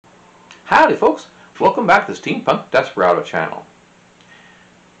Howdy folks, welcome back to the Steampunk Desperado channel.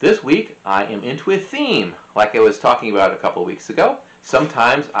 This week I am into a theme, like I was talking about a couple of weeks ago.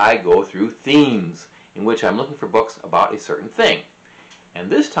 Sometimes I go through themes in which I'm looking for books about a certain thing.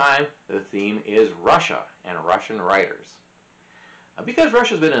 And this time the theme is Russia and Russian writers. Because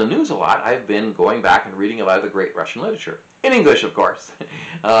Russia's been in the news a lot, I've been going back and reading a lot of the great Russian literature. In English, of course,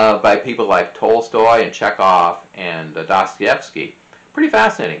 by people like Tolstoy and Chekhov and Dostoevsky. Pretty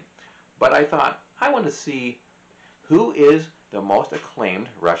fascinating. But I thought, I want to see who is the most acclaimed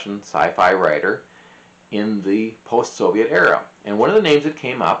Russian sci-fi writer in the post-Soviet era. And one of the names that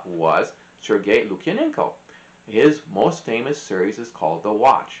came up was Sergei Lukyanenko. His most famous series is called The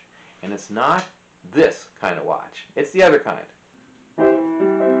Watch. And it's not this kind of watch. It's the other kind.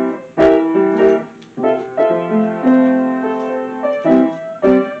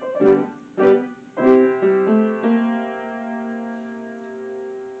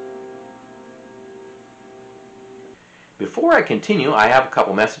 Before I continue, I have a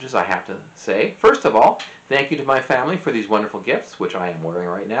couple messages I have to say. First of all, thank you to my family for these wonderful gifts, which I am wearing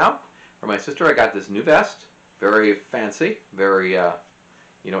right now. For my sister, I got this new vest, very fancy, very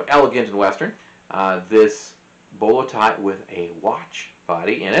elegant and Western. This bolo tie with a watch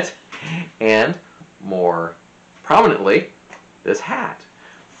body in it, and more prominently, this hat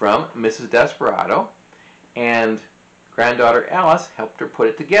from Mrs. Desperado. And granddaughter Alice helped her put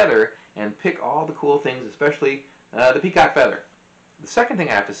it together and pick all the cool things, especially the peacock feather. The second thing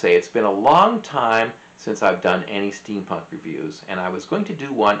I have to say, it's been a long time since I've done any steampunk reviews, and I was going to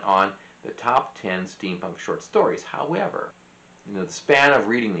do one on the top 10 steampunk short stories. However, the span of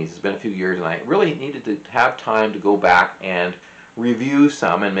reading these has been a few years, and I really needed to have time to go back and review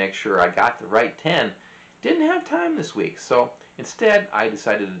some and make sure I got the right 10. Didn't have time this week, so instead I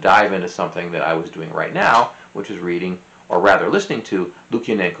decided to dive into something that I was doing right now, which is reading, or rather listening to,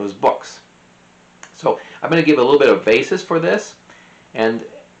 Lukyanenko's books. So I'm going to give a little bit of basis for this, and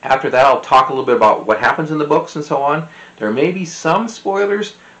after that I'll talk a little bit about what happens in the books and so on. There may be some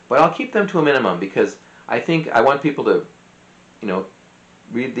spoilers, but I'll keep them to a minimum because I think I want people to,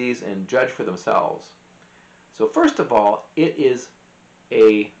 read these and judge for themselves. So first of all, it is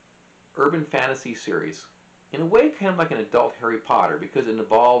a urban fantasy series. In a way, kind of like an adult Harry Potter, because it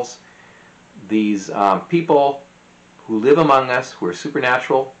involves these people who live among us, who are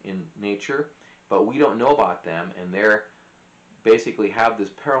supernatural in nature, but we don't know about them, and they're basically have this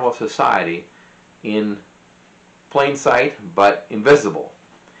parallel society in plain sight but invisible.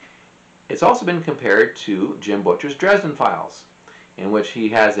 It's also been compared to Jim Butcher's Dresden Files, in which he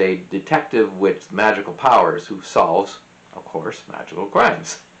has a detective with magical powers who solves, of course, magical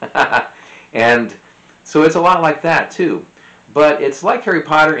crimes. And so it's a lot like that too. But it's like Harry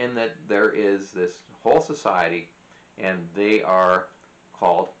Potter in that there is this whole society, and they are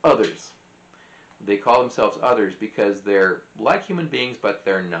called others. They call themselves others because they're like human beings, but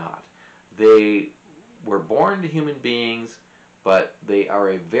they're not. They were born to human beings, but they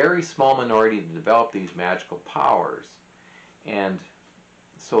are a very small minority to develop these magical powers. And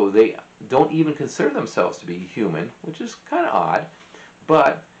so they don't even consider themselves to be human, which is kind of odd.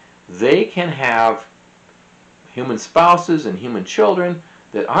 But they can have human spouses and human children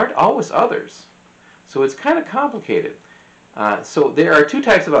that aren't always others. So it's kind of complicated. So there are two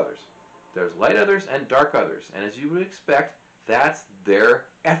types of others. There's light others and dark others, and as you would expect, that's their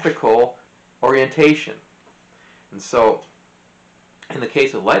ethical orientation. And so, in the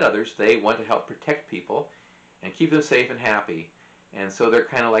case of light others, they want to help protect people and keep them safe and happy, and so they're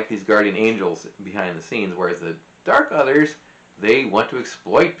kind of like these guardian angels behind the scenes, whereas the dark others, they want to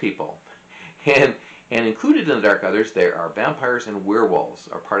exploit people. And included in the dark others, there are vampires and werewolves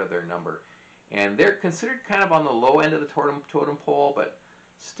are part of their number. And they're considered kind of on the low end of the totem pole, but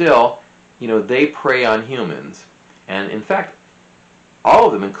still, they prey on humans. And in fact, all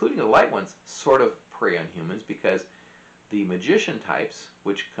of them, including the light ones, sort of prey on humans because the magician types,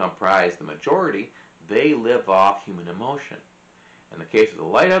 which comprise the majority, they live off human emotion. In the case of the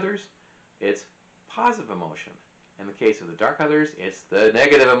light others, it's positive emotion. In the case of the dark others, it's the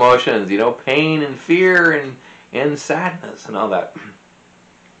negative emotions, pain and fear and sadness and all that.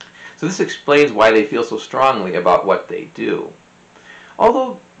 So this explains why they feel so strongly about what they do.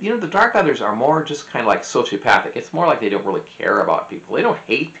 Although, the dark others are more just kind of like sociopathic. It's more like they don't really care about people. They don't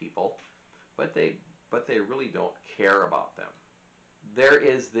hate people, but they really don't care about them. There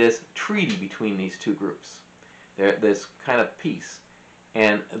is this treaty between these two groups. There's kind of peace.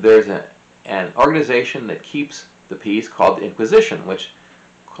 And there's an organization that keeps the peace called the Inquisition, which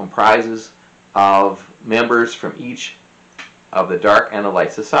comprises of members from each of the dark and the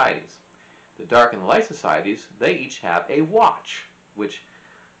light societies. The dark and the light societies, they each have a watch, which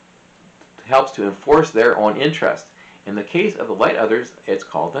helps to enforce their own interest. In the case of the Light Others, it's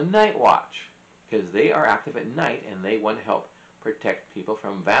called the Night Watch, because they are active at night and they want to help protect people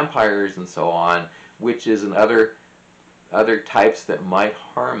from vampires and so on, witches and other types that might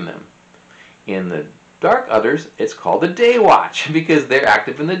harm them. In the Dark Others, it's called the Day Watch, because they're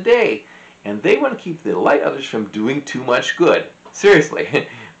active in the day and they want to keep the Light Others from doing too much good. Seriously,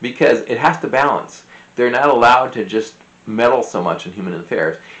 because it has to balance. They're not allowed to just meddle so much in human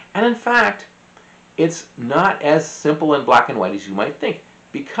affairs. And in fact, it's not as simple and black and white as you might think,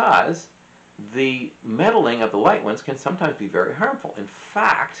 because the meddling of the light ones can sometimes be very harmful. In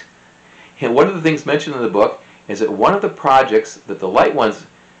fact, one of the things mentioned in the book is that one of the projects that the light ones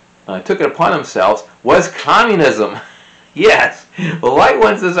took it upon themselves was communism. Yes, the light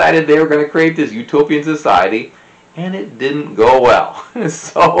ones decided they were going to create this utopian society, and it didn't go well.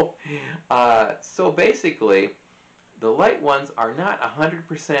 So basically, the light ones are not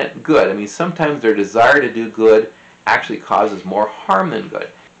 100% good. I mean, sometimes their desire to do good actually causes more harm than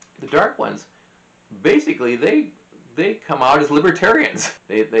good. The dark ones, basically, they come out as libertarians.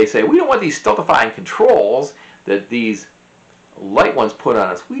 They say, we don't want these stultifying controls that these light ones put on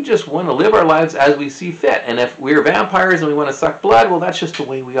us. We just want to live our lives as we see fit. And if we're vampires and we want to suck blood, well, that's just the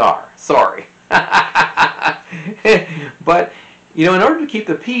way we are. Sorry. But, you know, in order to keep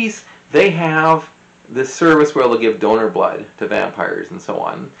the peace, they have this service where they'll give donor blood to vampires and so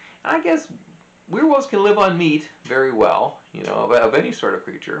on. And I guess werewolves can live on meat very well, you know, of any sort of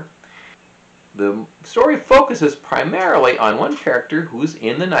creature. The story focuses primarily on one character who's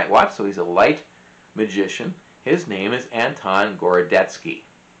in the Night Watch, so he's a light magician. His name is Anton Gorodetsky.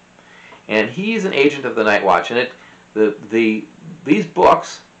 And he's an agent of the Night Watch. And these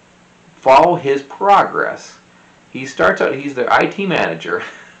books follow his progress. He starts out, he's the IT manager,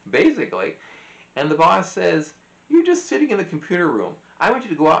 basically. And the boss says, you're just sitting in the computer room. I want you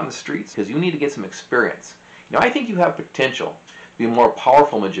to go out in the streets because you need to get some experience. You know, I think you have potential to be a more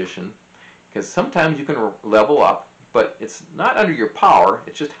powerful magician, because sometimes you can level up, but it's not under your power.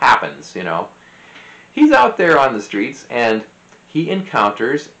 It just happens, you know. He's out there on the streets and he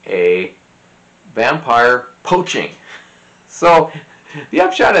encounters a vampire poaching. So the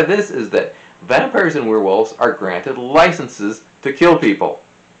upshot of this is that vampires and werewolves are granted licenses to kill people.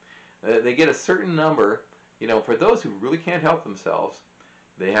 They get a certain number, you know, for those who really can't help themselves.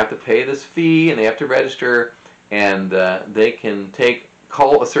 They have to pay this fee and they have to register, and they can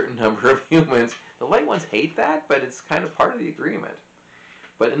cull a certain number of humans. The light ones hate that, but it's kind of part of the agreement.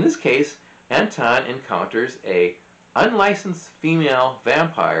 But in this case, Anton encounters a unlicensed female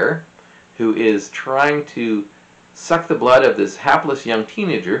vampire who is trying to suck the blood of this hapless young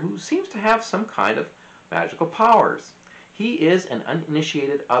teenager who seems to have some kind of magical powers. He is an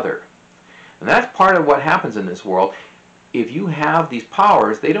uninitiated other. And that's part of what happens in this world. If you have these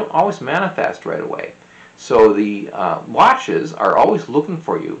powers, they don't always manifest right away. So the watches are always looking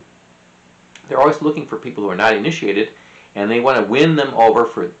for you. They're always looking for people who are not initiated, and they want to win them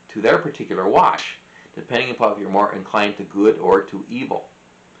over to their particular watch, depending upon if you're more inclined to good or to evil.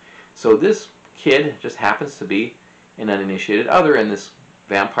 So this kid just happens to be an uninitiated other, and this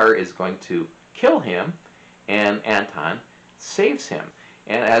vampire is going to kill him, and Anton saves him.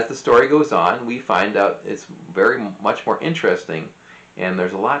 And as the story goes on, we find out it's very much more interesting, and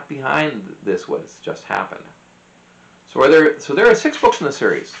there's a lot behind this, what's just happened. So there are 6 books in the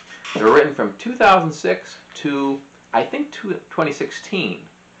series. They were written from 2006 to, I think, 2016,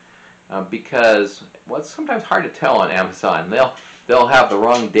 because, well, it's sometimes hard to tell on Amazon. They'll have the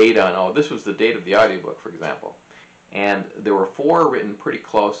wrong date on, oh, this was the date of the audiobook, for example. And there were 4 written pretty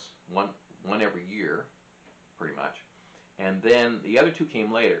close, one every year, pretty much. And then the other 2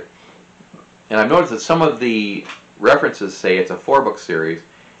 came later. And I've noticed that some of the references say it's a 4-book series.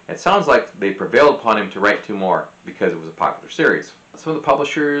 It sounds like they prevailed upon him to write 2 more because it was a popular series. Some of the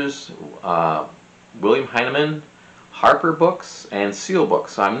publishers, William Heinemann, Harper Books, and Seal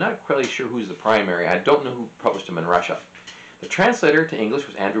Books. So I'm not really sure who's the primary. I don't know who published them in Russia. The translator to English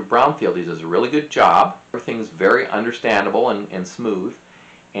was Andrew Brownfield. He does a really good job. Everything's very understandable and smooth.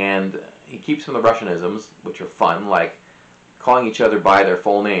 And he keeps some of the Russianisms, which are fun, like calling each other by their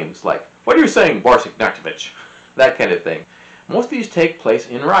full names, like, what are you saying, Boris Ignatovich? That kind of thing. Most of these take place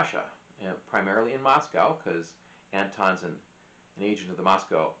in Russia, primarily in Moscow, because Anton's an agent of the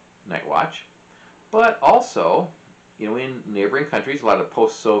Moscow Night Watch. But also, you know, in neighboring countries, a lot of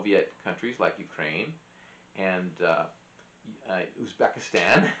post-Soviet countries like Ukraine and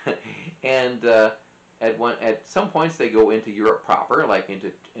Uzbekistan, and at some points they go into Europe proper, like into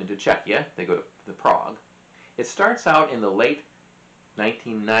Czechia. They go to Prague. It starts out in the late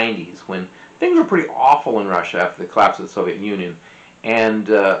 1990s when things were pretty awful in Russia after the collapse of the Soviet Union, and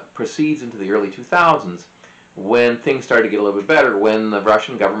proceeds into the early 2000s when things started to get a little bit better, when the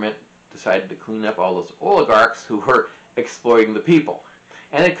Russian government decided to clean up all those oligarchs who were exploiting the people.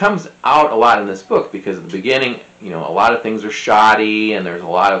 And it comes out a lot in this book because at the beginning, a lot of things are shoddy and there's a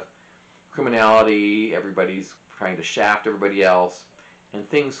lot of criminality, everybody's trying to shaft everybody else, and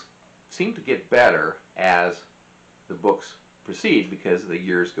things seem to get better as the books proceed because the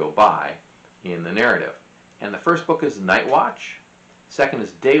years go by in the narrative. And the first book is Night Watch, second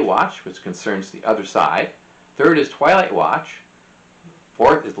is Day Watch, which concerns the other side, third is Twilight Watch,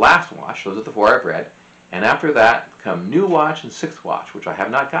 fourth is Last Watch, those are the four I've read, and after that come New Watch and Sixth Watch, which I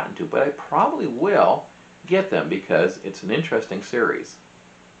have not gotten to, but I probably will get them because it's an interesting series.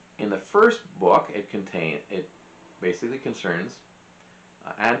 In the first book, it basically concerns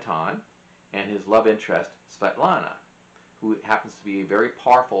Anton and his love interest Svetlana, who happens to be a very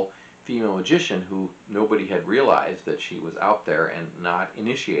powerful female magician who nobody had realized that she was out there and not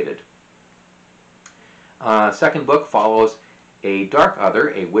initiated. Second book follows a dark other,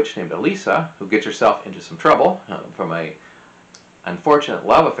 a witch named Elisa, who gets herself into some trouble from an unfortunate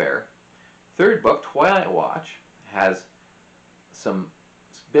love affair. Third book, Twilight Watch, has some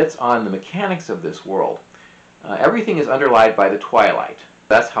bits on the mechanics of this world. Everything is underlined by the twilight.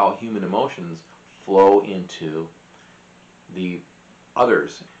 That's how human emotions flow into the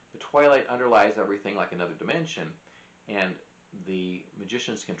others. The twilight underlies everything like another dimension, and the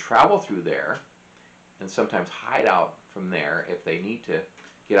magicians can travel through there and sometimes hide out from there if they need to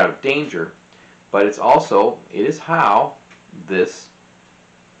get out of danger. But it is how this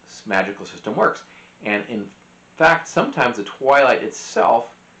magical system works. And in fact, sometimes the twilight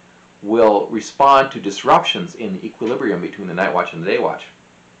itself will respond to disruptions in the equilibrium between the Night Watch and the Day Watch.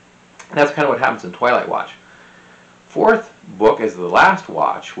 And that's kind of what happens in Twilight Watch. Fourth book is The Last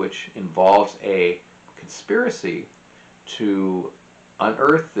Watch, which involves a conspiracy to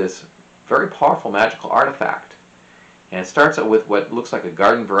unearth this very powerful magical artifact. And it starts out with what looks like a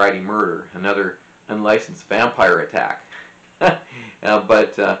garden variety murder, another unlicensed vampire attack.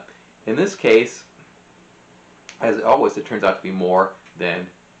 But in this case, as always, it turns out to be more than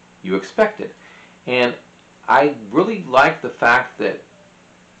you expected. And I really like the fact that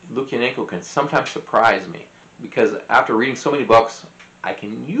Lukyanenko can sometimes surprise me, because after reading so many books, I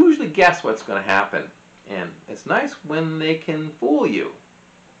can usually guess what's going to happen. And it's nice when they can fool you.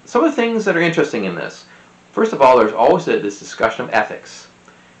 Some of the things that are interesting in this. First of all, there's always this discussion of ethics.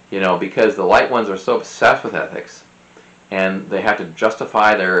 Because the light ones are so obsessed with ethics, and they have to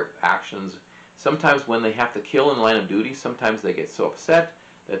justify their actions. Sometimes when they have to kill in the line of duty, sometimes they get so upset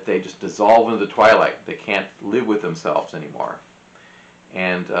that they just dissolve into the twilight. They can't live with themselves anymore.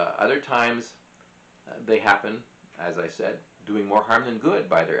 And other times they happen, as I said, doing more harm than good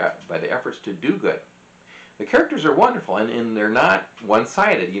by the efforts to do good. The characters are wonderful, and they're not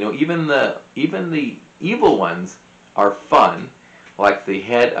one-sided. Even the evil ones are fun, like the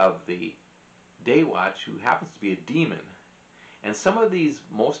head of the Day Watch, who happens to be a demon. And some of these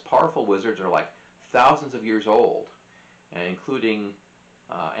most powerful wizards are like thousands of years old, including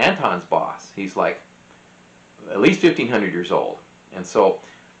Anton's boss. He's like at least 1,500 years old. And so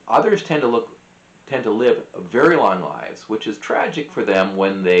others tend to live very long lives, which is tragic for them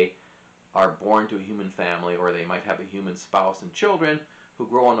when they are born to a human family, or they might have a human spouse and children who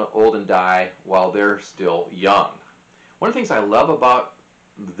grow old and die while they're still young. One of the things I love about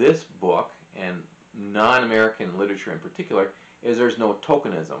this book, and non-American literature in particular, is there's no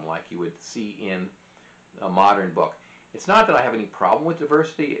tokenism like you would see in a modern book. It's not that I have any problem with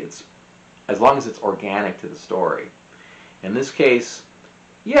diversity, it's as long as it's organic to the story. In this case,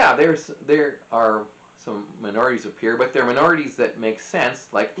 yeah, there are some minorities appear, but they're minorities that make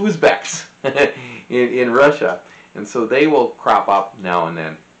sense, like Uzbeks in Russia. And so they will crop up now and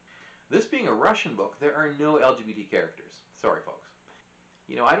then. This being a Russian book, there are no LGBT characters. Sorry, folks.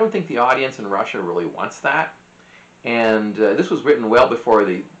 I don't think the audience in Russia really wants that. And this was written well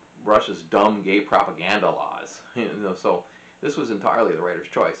before Russia's dumb gay propaganda laws. So this was entirely the writer's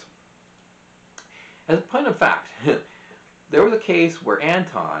choice. As a point of fact, there was a case where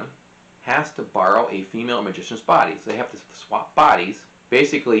Anton has to borrow a female magician's body. So they have to swap bodies.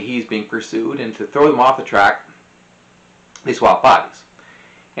 Basically, he's being pursued, and to throw them off the track, they swap bodies.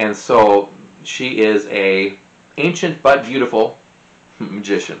 And so she is a ancient but beautiful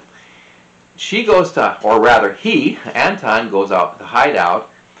magician. She goes to, or rather Anton goes out to hide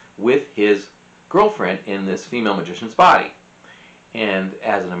out with his girlfriend in this female magician's body. And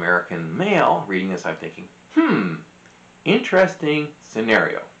as an American male reading this, I'm thinking, interesting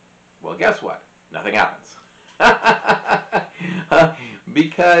scenario. Well, guess what? Nothing happens.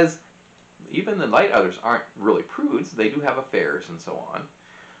 Because even the light others aren't really prudes. They do have affairs and so on.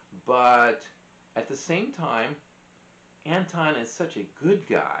 But at the same time, Anton is such a good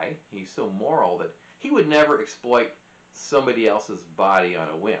guy. He's so moral that he would never exploit somebody else's body on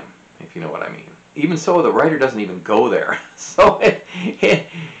a whim, if you know what I mean. Even so, the writer doesn't even go there. So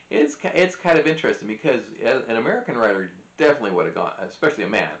it's kind of interesting, because an American writer definitely would have gone, especially a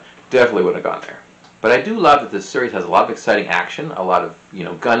man, definitely would have gone there. But I do love that this series has a lot of exciting action, a lot of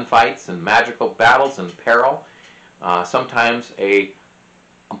gunfights and magical battles and peril. Sometimes a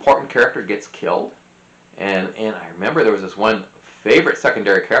important character gets killed, and I remember there was this one favorite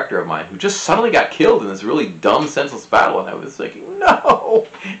secondary character of mine who just suddenly got killed in this really dumb, senseless battle, and I was thinking, no!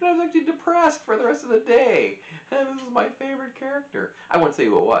 And I was actually depressed for the rest of the day. And this is my favorite character. I won't say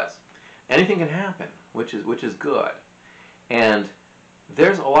who it was. Anything can happen, which is good. And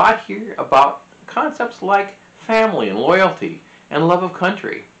there's a lot here about concepts like family and loyalty and love of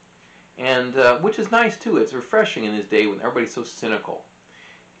country, and which is nice too. It's refreshing in this day when everybody's so cynical.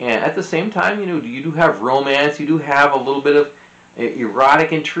 And at the same time, you do have romance. You do have a little bit of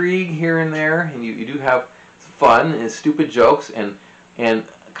erotic intrigue here and there, and you do have fun and stupid jokes and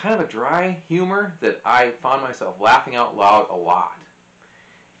kind of a dry humor that I found myself laughing out loud a lot.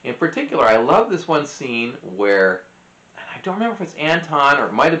 In particular, I love this one scene where, I don't remember if it's Anton or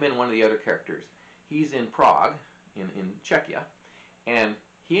it might have been one of the other characters. He's in Prague, in Czechia, and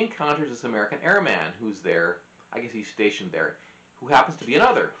he encounters this American airman who's there. I guess he's stationed there, who happens to be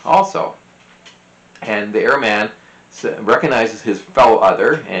another also. And the airman recognizes his fellow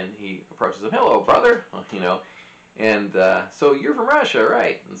other, and he approaches him, "Hello, brother," and so you're from Russia,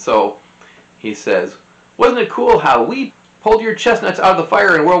 right? And so he says, "Wasn't it cool how we pulled your chestnuts out of the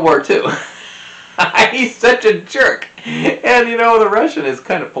fire in World War II?" He's such a jerk. And the Russian is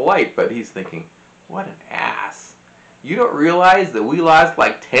kind of polite, but he's thinking, what an ass. You don't realize that we lost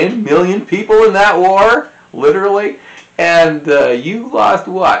like 10 million people in that war, literally, and you lost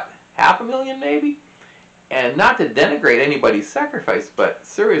what, 500,000 maybe? And not to denigrate anybody's sacrifice, but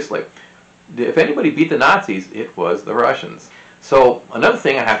seriously, if anybody beat the Nazis, it was the Russians. So another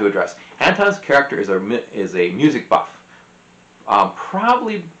thing I have to address, Anton's character is a music buff.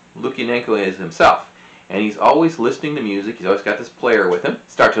 Probably Lukyanenko is himself, and he's always listening to music. He's always got this player with him.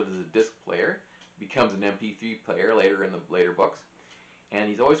 Starts out as a disc player, becomes an MP3 player later in the later books, and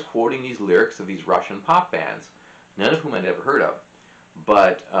he's always quoting these lyrics of these Russian pop bands, none of whom I'd ever heard of.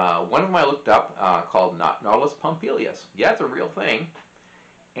 But one of them I looked up called Nautilus Pompilius. Yeah, it's a real thing,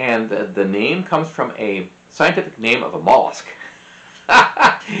 and the name comes from a scientific name of a mollusk.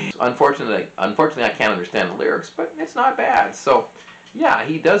 Unfortunately, I can't understand the lyrics, but it's not bad. So, yeah,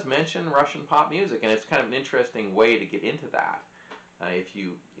 he does mention Russian pop music, and it's kind of an interesting way to get into that if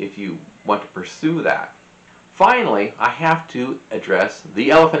you want to pursue that. Finally, I have to address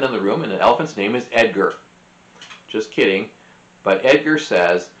the elephant in the room, and the elephant's name is Edgar. Just kidding, but Edgar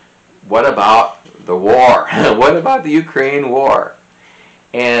says, "What about the war? What about the Ukraine war?"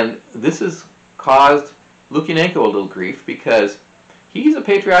 And this has caused Lukyanenko a little grief, because he's a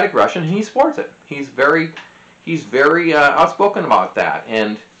patriotic Russian and he supports it. He's very outspoken about that.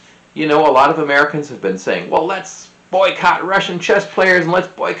 And a lot of Americans have been saying, well, let's boycott Russian chess players and let's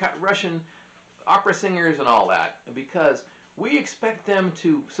boycott Russian opera singers and all that, because we expect them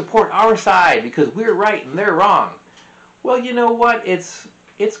to support our side because we're right and they're wrong. Well, you know what? It's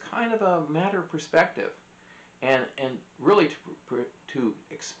kind of a matter of perspective, and really to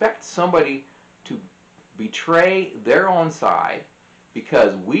expect somebody to betray their own side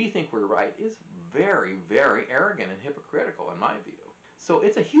because we think we're right is very, very arrogant and hypocritical in my view. So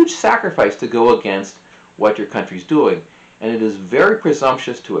it's a huge sacrifice to go against what your country's doing, and it is very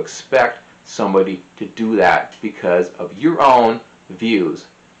presumptuous to expect somebody to do that because of your own views.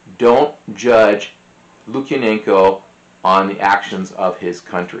 Don't judge Lukyanenko on the actions of his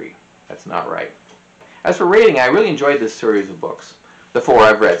country. That's not right. As for rating, I really enjoyed this series of books, the 4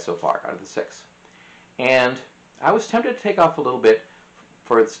 I've read so far out of the 6. And I was tempted to take off a little bit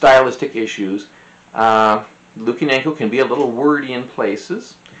for stylistic issues. Lukyanenko can be a little wordy in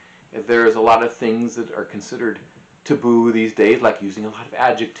places. There's a lot of things that are considered taboo these days, like using a lot of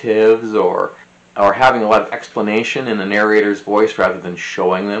adjectives or having a lot of explanation in the narrator's voice rather than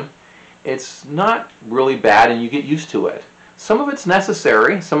showing them. It's not really bad, and you get used to it. Some of it's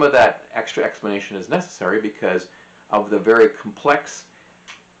necessary. Some of that extra explanation is necessary because of the very complex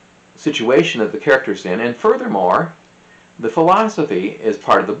situation that the character's in, and furthermore, the philosophy is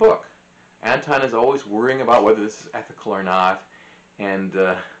part of the book. Anton is always worrying about whether this is ethical or not, and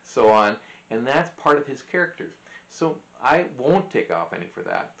so on, and that's part of his character. So I won't take off any for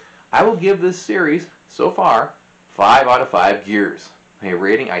that. I will give this series, so far, 5 out of 5 gears. a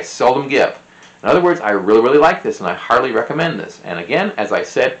rating I seldom give. In other words, I really like this and I heartily recommend this. And again, as I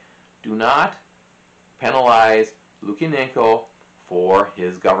said, do not penalize Lukyanenko for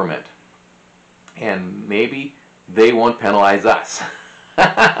his government. And maybe they won't penalize us.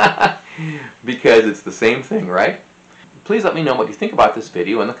 Because it's the same thing, right? Please let me know what you think about this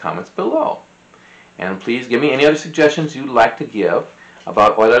video in the comments below. And please give me any other suggestions you'd like to give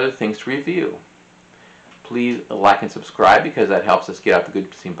about what other things to review. Please like and subscribe because that helps us get out the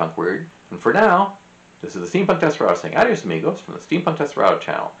good steampunk word. And for now, this is the Steampunk Desperado saying adios amigos from the Steampunk Desperado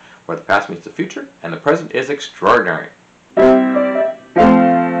channel, where the past meets the future and the present is extraordinary.